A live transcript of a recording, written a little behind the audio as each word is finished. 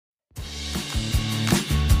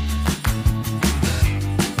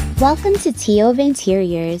Welcome to Tio of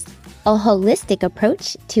Interiors, a holistic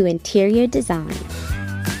approach to interior design.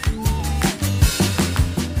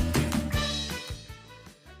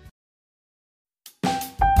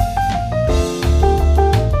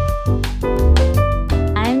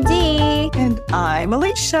 I'm Dee. And I'm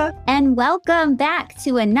Alicia. And welcome back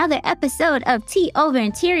to another episode of Tea Over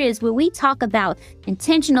Interiors, where we talk about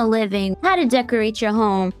intentional living, how to decorate your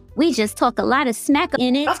home. We just talk a lot of smack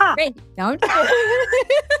in it. Great, don't you?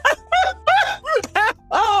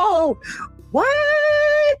 Oh, what?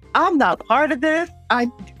 I'm not part of this. I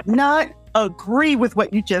do not agree with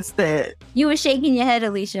what you just said. You were shaking your head,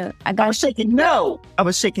 Alicia. I was shaking no. I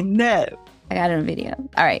was shaking no. I got it on video.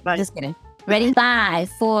 All right, Nice. Just kidding. Ready? 5,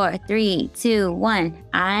 4, 3, 2, 1.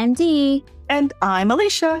 I'm Dee. And I'm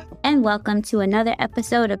Alicia. And welcome to another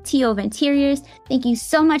episode of Tea Over Interiors. Thank you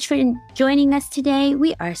so much for joining us today.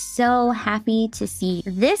 We are so happy to see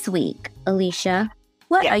you this week, Alicia.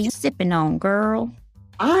 What are you sipping on, girl?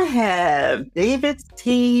 I have David's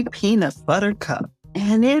Tea Peanut Butter Cup.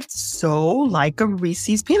 And it's so like a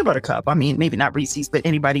Reese's peanut butter cup. I mean, maybe not Reese's, but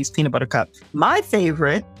anybody's peanut butter cup. My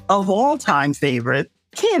favorite, of all time favorite,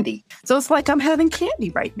 candy. So it's like I'm having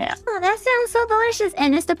candy right now. Oh, that sounds so delicious.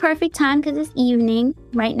 And it's the perfect time because it's evening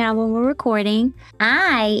right now when we're recording.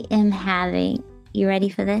 I am having, you ready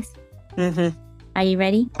for this? Mm-hmm. Are you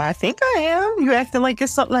ready? I think I am. You acting like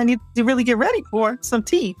it's something I need to really get ready for. Some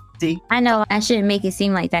tea, D. I know I shouldn't make it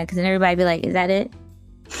seem like that because then everybody be like, is that it?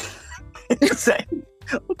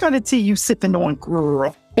 What kind of tea you sipping on,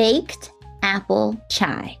 girl? Baked apple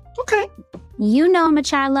chai. Okay. You know I'm a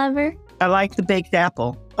chai lover. I like the baked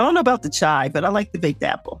apple. I don't know about the chai, but I like the baked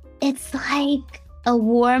apple. It's like a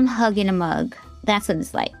warm hug in a mug. That's what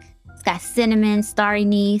it's like. It's got cinnamon, starry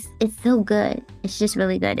anise. It's so good. It's just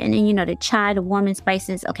really good. And then, you know, the chai, the warm and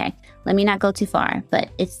spices. Okay, let me not go too far, but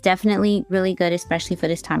it's definitely really good, especially for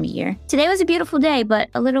this time of year. Today was a beautiful day, but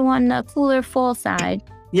a little on the cooler fall side.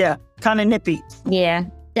 Yeah, kind of nippy. Yeah.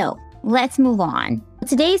 So let's move on.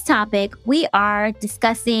 Today's topic, we are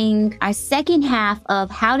discussing our second half of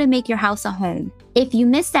how to make your house a home. If you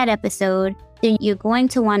missed that episode, then you're going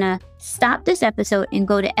to want to stop this episode and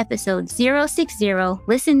go to episode 060,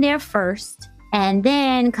 listen there first, and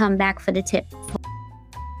then come back for the tip.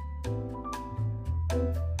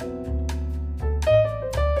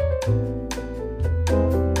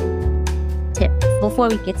 Before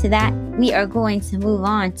we get to that, we are going to move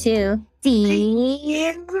on to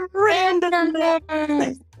the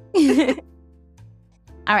randomness.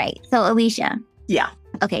 All right, so Alicia. Yeah.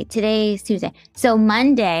 Okay, today's Tuesday. So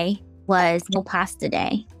Monday was no pasta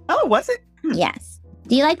day. Oh, was it? Yes.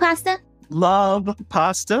 Do you like pasta? Love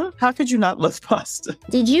pasta. How could you not love pasta?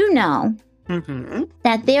 Did you know Mm-hmm.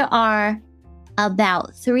 that there are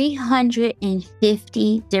about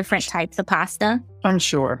 350 different types of pasta I'm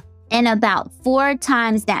sure. and about 4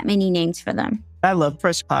 times that many names for them? I love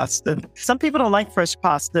fresh pasta. Some people don't like fresh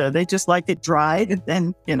pasta. They just like it dried and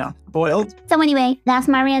then, boiled. So anyway, that's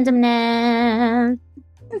my randomness.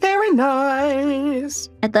 Very nice.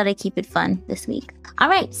 I thought I'd keep it fun this week. All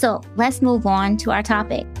right, so let's move on to our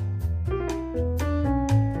topic.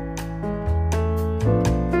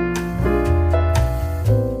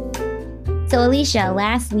 So Alicia,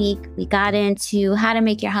 last week we got into how to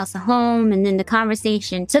make your house a home, and then the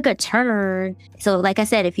conversation took a turn. So like I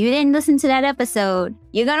said, if you didn't listen to that episode,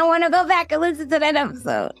 you're going to want to go back and listen to that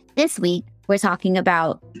episode. This week, we're talking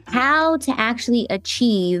about how to actually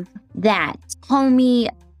achieve that homey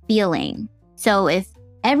feeling. So if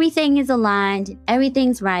everything is aligned,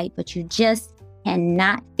 everything's right, but you just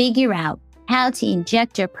cannot figure out how to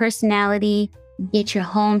inject your personality, get your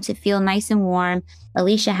home to feel nice and warm,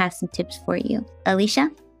 Alicia has some tips for you. Alicia,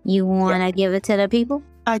 you want to give it to the people?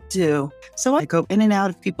 I do. So I go in and out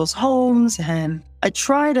of people's homes and I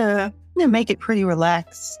try to make it pretty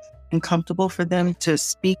relaxed and comfortable for them to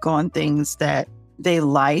speak on things that they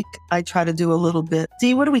like. I try to do a little bit,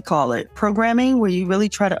 what do we call it? Programming, where you really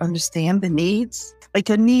try to understand the needs, like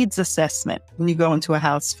a needs assessment when you go into a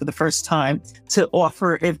house for the first time to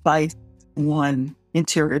offer advice on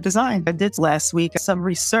interior design. I did last week some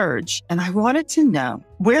research and I wanted to know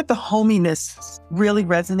where the hominess really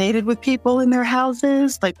resonated with people in their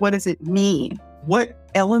houses. Like, what does it mean? What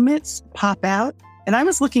elements pop out? And I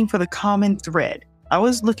was looking for the common thread. I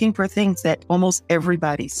was looking for things that almost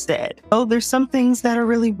everybody said. Oh, there's some things that are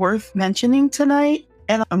really worth mentioning tonight,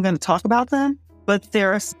 and I'm going to talk about them. But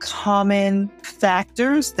there are common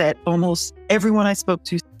factors that almost everyone I spoke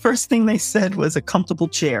to, first thing they said was a comfortable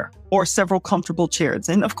chair or several comfortable chairs.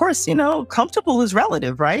 And of course, comfortable is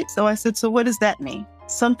relative, right? So I said, so what does that mean?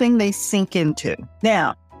 Something they sink into.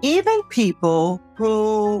 Now, even people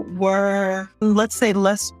who were, let's say,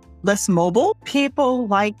 less less mobile. People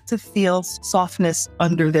like to feel softness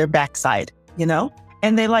under their backside,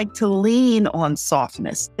 and they like to lean on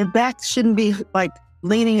softness. The back shouldn't be like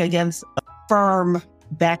leaning against a firm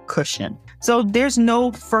back cushion. So there's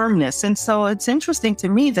no firmness. And so it's interesting to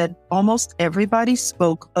me that almost everybody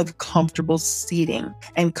spoke of comfortable seating,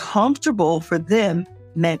 and comfortable for them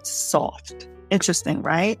meant soft. Interesting,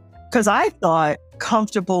 right? Because I thought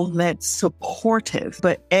comfortable meant supportive,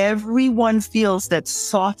 but everyone feels that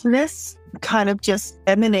softness kind of just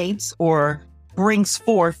emanates or brings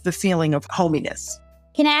forth the feeling of hominess.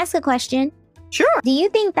 Can I ask a question? Sure. Do you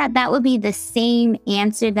think that that would be the same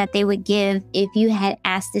answer that they would give if you had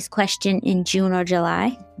asked this question in June or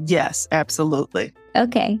July? Yes, absolutely.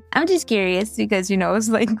 Okay. I'm just curious because, it's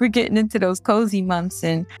like we're getting into those cozy months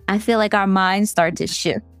and I feel like our minds start to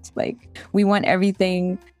shift. Like we want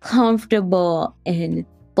everything comfortable and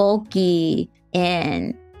bulky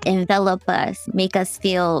and envelop us, make us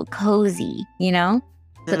feel cozy, So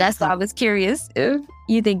that's why I was curious if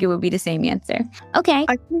you think it would be the same answer. Okay.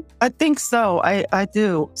 I think so. I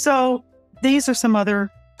do. So these are some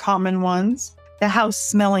other common ones. The house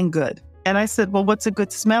smelling good. And I said, well, what's a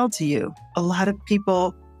good smell to you? A lot of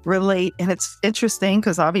people relate. And it's interesting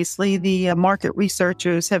because obviously the market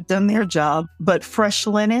researchers have done their job. But fresh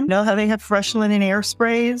linen, how they have fresh linen air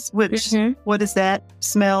sprays, which what does that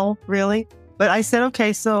smell really? But I said,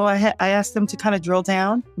 okay, so I asked them to kind of drill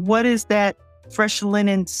down. What does that fresh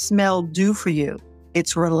linen smell do for you?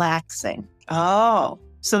 It's relaxing. Oh,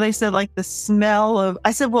 so they said like the smell of,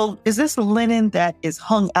 I said, well, is this linen that is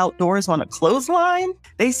hung outdoors on a clothesline?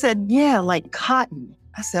 They said, yeah, like cotton.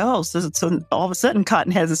 I said, oh, so all of a sudden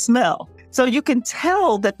cotton has a smell. So you can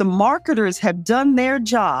tell that the marketers have done their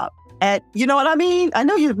job at, you know what I mean? I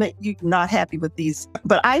know you're not happy with these,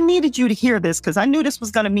 but I needed you to hear this because I knew this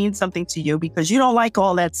was going to mean something to you because you don't like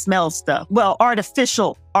all that smell stuff. Well,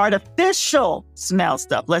 artificial smell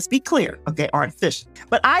stuff. Let's be clear. Okay, artificial.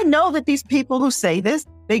 But I know that these people who say this,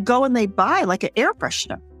 they go and they buy like an air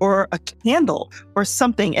freshener or a candle or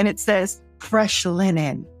something, and it says fresh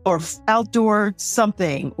linen or outdoor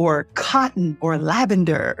something or cotton or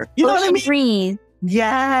lavender. You know what I mean? Breathe.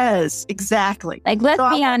 Yes, exactly. Like, let's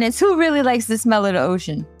be honest, who really likes the smell of the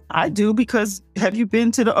ocean? I do, because have you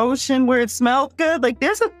been to the ocean where it smells good? Like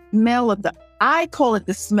there's a smell of I call it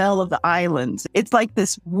the smell of the islands. It's like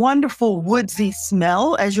this wonderful woodsy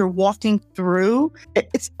smell as you're walking through.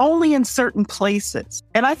 It's only in certain places.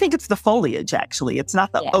 And I think it's the foliage, actually. It's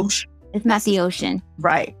not the ocean. It's not the ocean.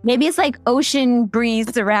 Right. Maybe it's like ocean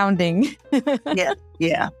breeze surrounding.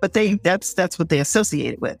 Yeah. But that's what they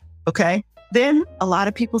associate it with. Okay. Then a lot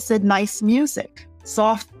of people said nice music,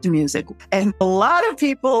 soft music. And a lot of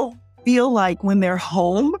people feel like when they're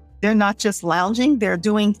home, they're not just lounging, they're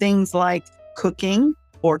doing things like cooking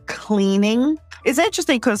or cleaning. It's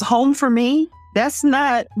interesting because home for me,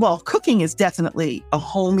 cooking is definitely a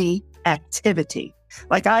homey activity.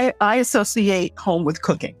 Like I associate home with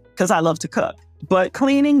cooking because I love to cook, but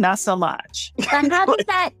cleaning, not so much.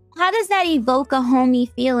 But how does that evoke a homey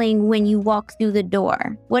feeling when you walk through the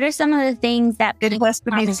door? What are some of the things that... It has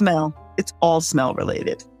to be smell. It's all smell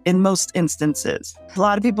related in most instances. A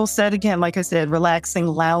lot of people said, again, like I said, relaxing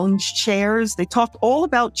lounge chairs. They talked all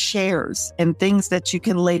about chairs and things that you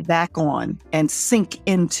can lay back on and sink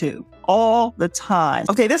into all the time.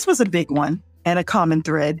 Okay, this was a big one and a common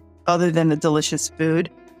thread other than the delicious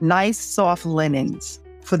food. Nice soft linens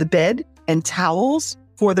for the bed and towels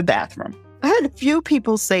for the bathroom. I had a few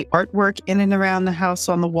people say artwork in and around the house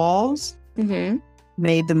on the walls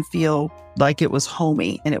made them feel like it was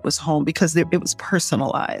homey, and it was home because it was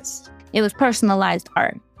personalized. It was personalized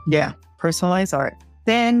art. Yeah, personalized art.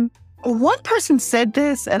 Then one person said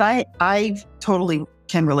this, and I totally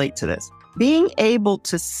can relate to this. Being able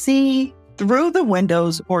to see through the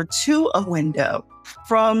windows or to a window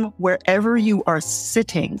from wherever you are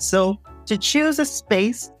sitting. So to choose a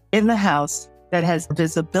space in the house that has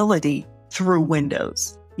visibility through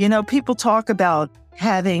windows. People talk about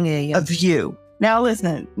having a view. Now,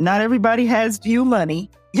 listen, not everybody has view money.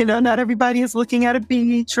 Not everybody is looking at a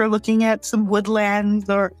beach or looking at some woodlands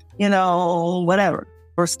or, whatever,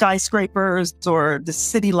 or skyscrapers or the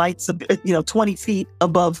city lights, 20 feet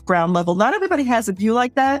above ground level. Not everybody has a view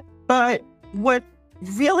like that. But what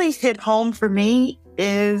really hit home for me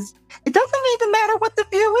is it doesn't even matter what the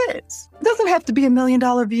view is. It doesn't have to be $1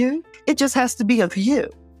 million view. It just has to be a view,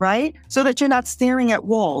 right? So that you're not staring at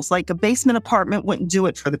walls. Like a basement apartment wouldn't do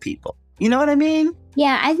it for the people. You know what I mean?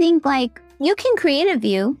 Yeah, I think you can create a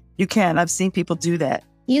view. You can. I've seen people do that.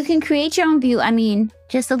 You can create your own view. I mean,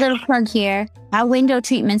 just a little plug here. Our window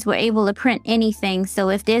treatments were able to print anything. So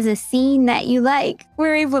if there's a scene that you like,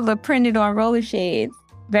 we're able to print it on roller shades.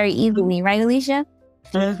 very easily, right, Alicia?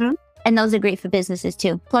 Mm-hmm. And those are great for businesses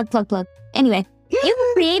too. Plug, plug, plug. Anyway, you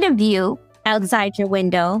can create a view outside your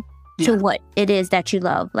window to what it is that you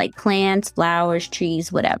love, like plants, flowers,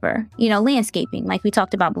 trees, whatever. Landscaping, like we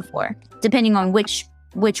talked about before, depending on which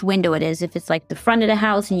window it is. If it's like the front of the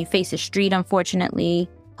house and you face a street, unfortunately,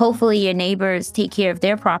 hopefully your neighbors take care of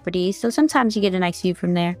their property. So sometimes you get a nice view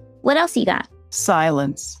from there. What else you got?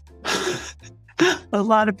 Silence. A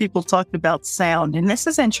lot of people talked about sound, and this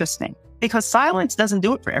is interesting because silence doesn't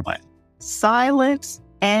do it for everyone. Silence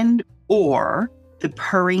or the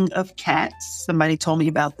purring of cats. Somebody told me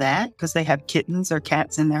about that because they have kittens or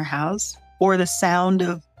cats in their house, or the sound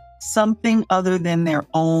of something other than their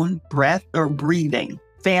own breath or breathing.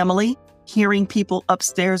 Family, hearing people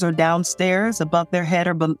upstairs or downstairs, above their head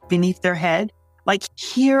or beneath their head, like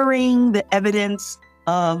hearing the evidence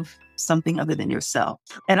of something other than yourself.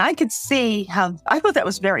 And I could see how, I thought that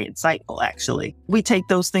was very insightful, actually. We take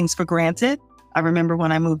those things for granted. I remember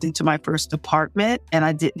when I moved into my first apartment and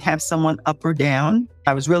I didn't have someone up or down.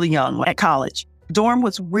 I was really young at college. Dorm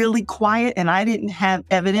was really quiet and I didn't have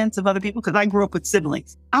evidence of other people because I grew up with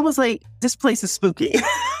siblings. I was like, this place is spooky.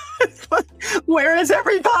 Where is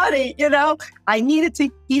everybody? I needed to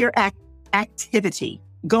hear activity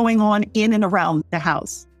going on in and around the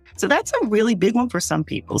house. So that's a really big one for some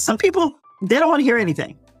people. Some people, they don't want to hear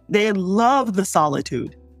anything. They love the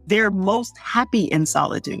solitude. They're most happy in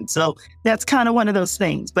solitude. So that's kind of one of those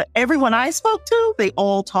things. But everyone I spoke to, they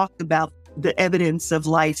all talked about the evidence of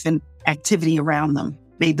life and activity around them,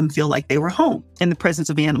 made them feel like they were home in the presence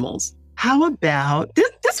of animals. How about,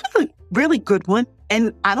 this was a really good one.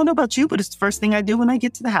 And I don't know about you, but it's the first thing I do when I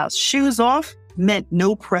get to the house. Shoes off meant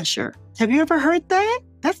no pressure. Have you ever heard that?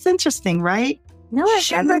 That's interesting, right? No,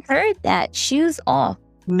 I've never heard that. Shoes off.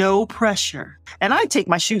 No pressure. And I take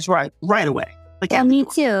my shoes right away. Yeah, me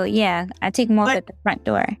too. Yeah, I take them off at the front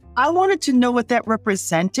door. I wanted to know what that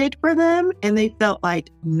represented for them, and they felt like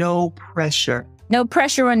no pressure. No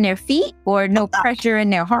pressure on their feet, or no pressure in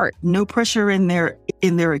their heart? No pressure in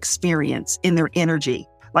their experience, in their energy.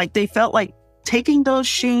 Like they felt like taking those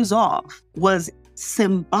shoes off was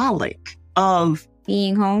symbolic of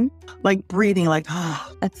being home, like breathing, like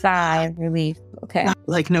a sigh of relief. Okay.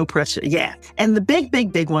 Like no pressure. Yeah. And the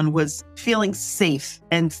big one was feeling safe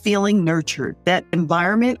and feeling nurtured. That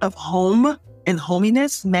environment of home and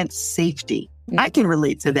hominess meant safety. Mm-hmm. I can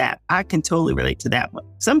relate to that. I can totally relate to that one.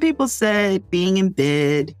 Some people said being in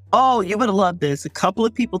bed. Oh, you would have loved this. A couple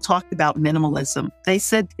of people talked about minimalism. They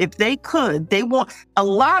said if they could, a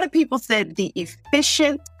lot of people said the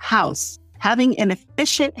efficient house, having an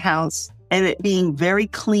efficient house, and it being very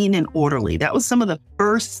clean and orderly. That was some of the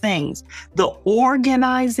first things. The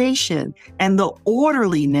organization and the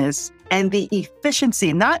orderliness and the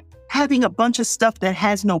efficiency, not having a bunch of stuff that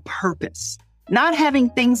has no purpose, not having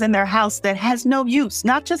things in their house that has no use,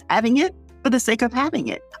 not just having it for the sake of having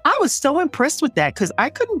it. I was so impressed with that because I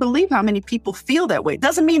couldn't believe how many people feel that way. It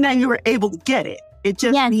doesn't mean that you were able to get it. It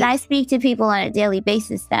just means I speak to people on a daily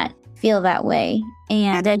basis that feel that way.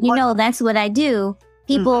 And that's what I do.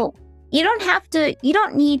 People, you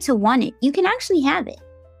don't need to want it. You can actually have it.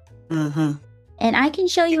 Mm-hmm. And I can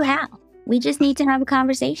show you how. We just need to have a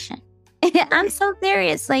conversation. I'm so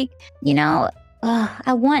serious. Like,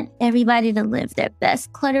 I want everybody to live their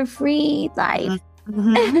best clutter-free life.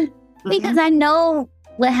 Mm-hmm. Because I know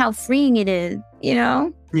how freeing it is, Yeah.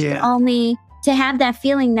 Only to have that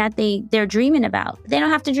feeling that they're dreaming about. They don't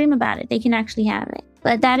have to dream about it. They can actually have it.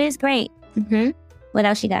 But that is great. Mm-hmm. What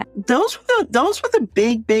else you got? Those were the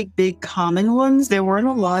big common ones. There weren't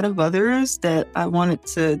a lot of others that I wanted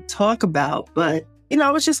to talk about, but I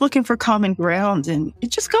was just looking for common ground, and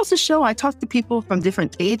it just goes to show I talk to people from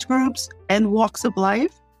different age groups and walks of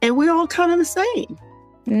life, and we're all kind of the same.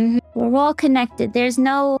 Mm-hmm. We're all connected. There's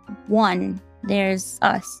no one. There's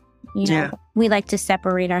us. Yeah. We like to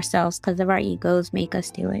separate ourselves because of our egos make us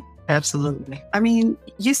do it. Absolutely. I mean,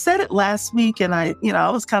 you said it last week and I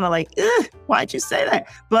was kind of like, why'd you say that?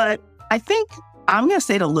 But I think I'm going to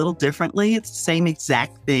say it a little differently. It's the same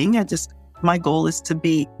exact thing. My goal is to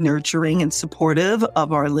be nurturing and supportive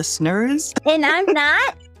of our listeners. And I'm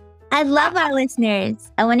not. I love our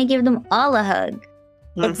listeners. I want to give them all a hug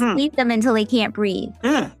and sleep them until they can't breathe.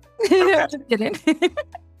 Just kidding.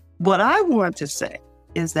 What I want to say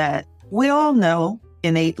is that we all know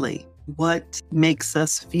innately what makes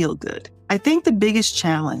us feel good. I think the biggest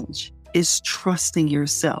challenge is trusting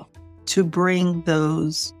yourself to bring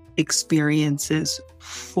those experiences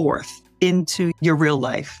forth into your real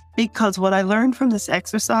life. Because what I learned from this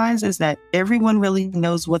exercise is that everyone really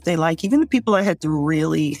knows what they like. Even the people I had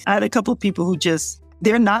a couple of people who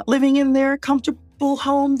they're not living in their comfortable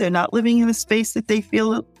home. They're not living in a space that they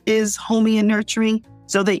feel is homey and nurturing.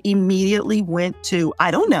 So they immediately went to,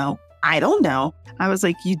 I don't know. I was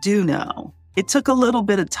like, you do know. It took a little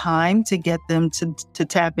bit of time to get them to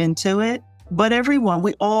tap into it. But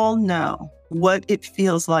we all know what it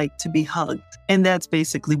feels like to be hugged. And that's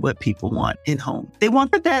basically what people want in home. They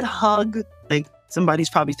want that hug. Like somebody's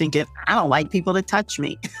probably thinking, I don't like people to touch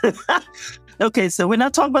me. Okay, so we're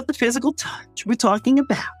not talking about the physical touch. We're talking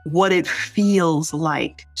about what it feels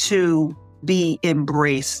like to be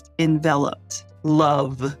embraced, enveloped,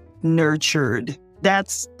 loved, nurtured.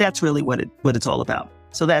 That's really what it's all about.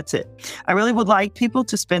 So that's it. I really would like people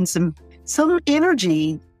to spend some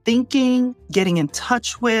energy thinking, getting in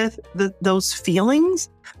touch with those feelings,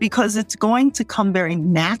 because it's going to come very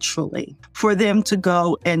naturally for them to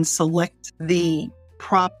go and select the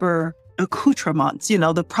proper accoutrements,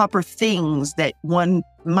 the proper things that one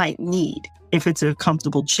might need. If it's a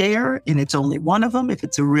comfortable chair and it's only one of them, if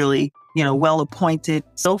it's a really, well-appointed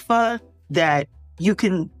sofa that you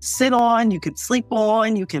can sit on, you can sleep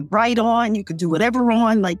on, you can write on, you can do whatever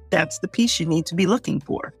on, like that's the piece you need to be looking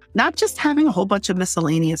for. Not just having a whole bunch of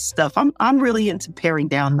miscellaneous stuff. I'm really into paring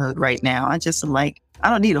down mode right now. I just am like, I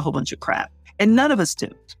don't need a whole bunch of crap. And none of us do.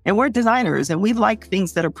 And we're designers and we like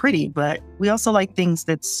things that are pretty, but we also like things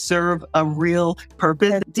that serve a real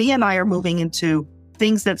purpose. Dee and I are moving into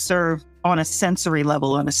things that serve on a sensory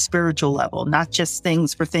level, on a spiritual level, not just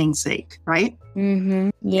things for things' sake, right? Mm-hmm.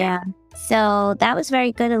 Yeah. So that was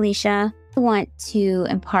very good, Alicia. I want to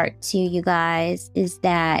impart to you guys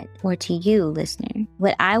or to you, listener,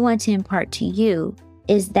 what I want to impart to you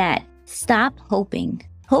is that stop hoping.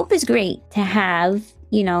 Hope is great to have,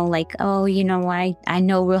 I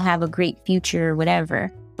know we'll have a great future or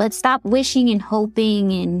whatever, but stop wishing and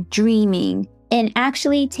hoping and dreaming and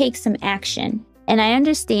actually take some action. And I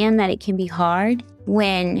understand that it can be hard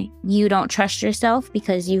when you don't trust yourself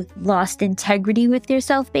because you've lost integrity with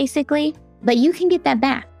yourself, basically, but you can get that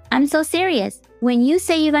back. I'm so serious. When you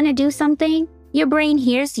say you're going to do something, your brain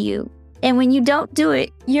hears you. And when you don't do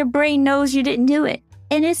it, your brain knows you didn't do it.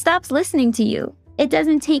 And it stops listening to you. It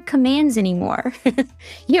doesn't take commands anymore.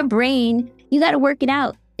 Your brain, you got to work it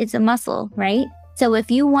out. It's a muscle, right? So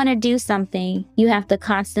if you want to do something, you have to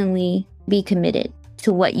constantly be committed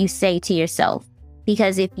to what you say to yourself.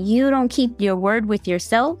 Because if you don't keep your word with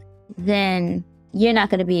yourself, then you're not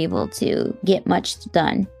going to be able to get much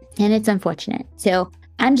done. And it's unfortunate. So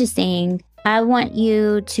I'm just saying, I want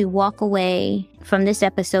you to walk away from this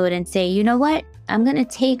episode and say, you know what? I'm going to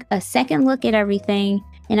take a second look at everything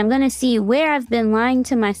and I'm going to see where I've been lying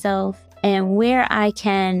to myself and where I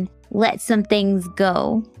can let some things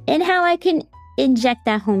go and how I can inject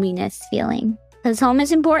that hominess feeling. Because home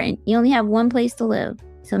is important. You only have one place to live.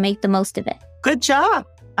 So make the most of it. Good job.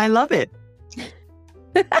 I love it.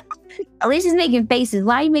 Alicia's making faces.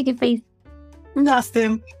 Why are you making faces?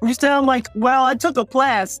 Nothing. You sound like, well, I took a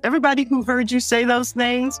class. Everybody who heard you say those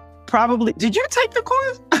things probably, did you take the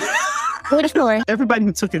course? Which course? Everybody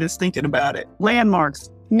who took it is thinking about it.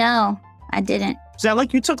 Landmarks. No, I didn't. Sound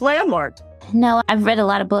like you took landmarks. No, I've read a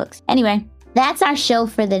lot of books. Anyway, that's our show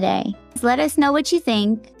for the day. Let us know what you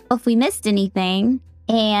think, if we missed anything.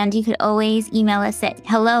 And you could always email us at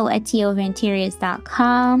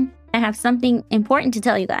hello@tovinteriors.com. I have something important to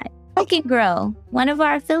tell you guys. Cook and Grow, one of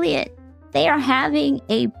our affiliates, they are having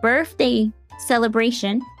a birthday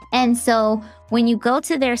celebration. And so when you go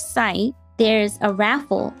to their site, there's a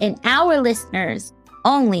raffle and our listeners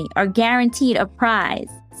only are guaranteed a prize.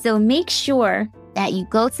 So make sure that you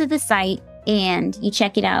go to the site and you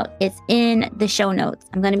check it out. It's in the show notes.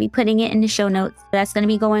 I'm going to be putting it in the show notes. That's going to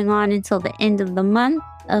be going on until the end of the month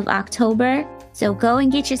of October. So go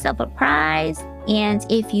and get yourself a prize. And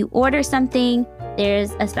if you order something,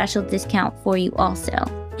 there's a special discount for you also.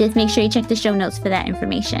 Just make sure you check the show notes for that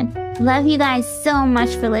information. Love you guys so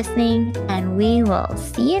much for listening, and we will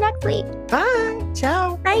see you next week. Bye.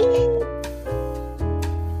 Ciao. Bye.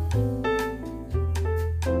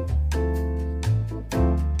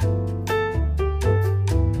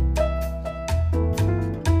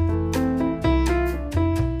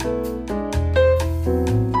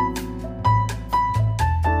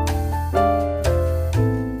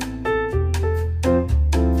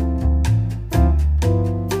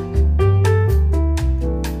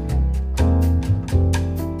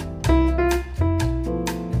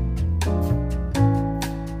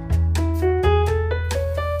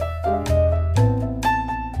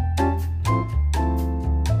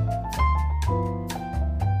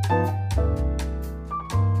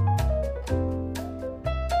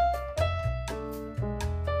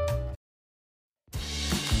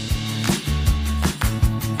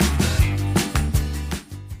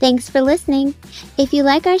 Thanks for listening. If you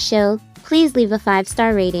like our show, please leave a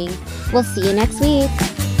 5-star rating. We'll see you next week.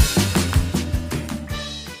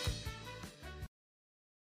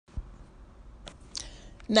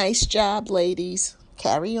 Nice job, ladies.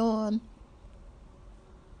 Carry on.